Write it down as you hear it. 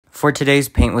For today's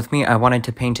Paint With Me, I wanted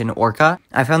to paint an orca.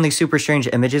 I found these super strange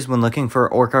images when looking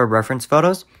for orca reference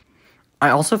photos. I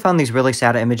also found these really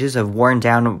sad images of worn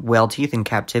down whale teeth in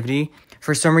captivity.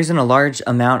 For some reason, a large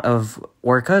amount of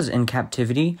orcas in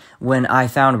captivity, when I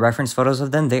found reference photos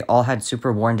of them, they all had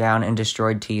super worn down and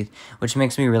destroyed teeth, which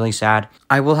makes me really sad.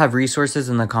 I will have resources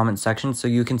in the comments section so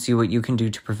you can see what you can do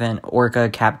to prevent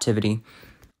orca captivity.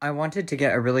 I wanted to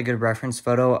get a really good reference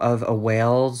photo of a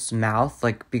whale's mouth,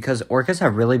 because orcas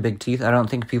have really big teeth. I don't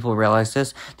think people realize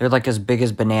this. They're as big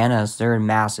as bananas. They're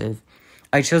massive.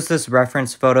 I chose this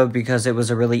reference photo because it was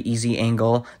a really easy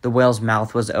angle. The whale's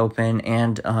mouth was open,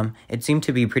 and it seemed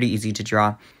to be pretty easy to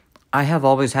draw. I have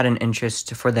always had an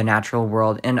interest for the natural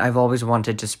world, and I've always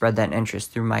wanted to spread that interest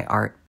through my art.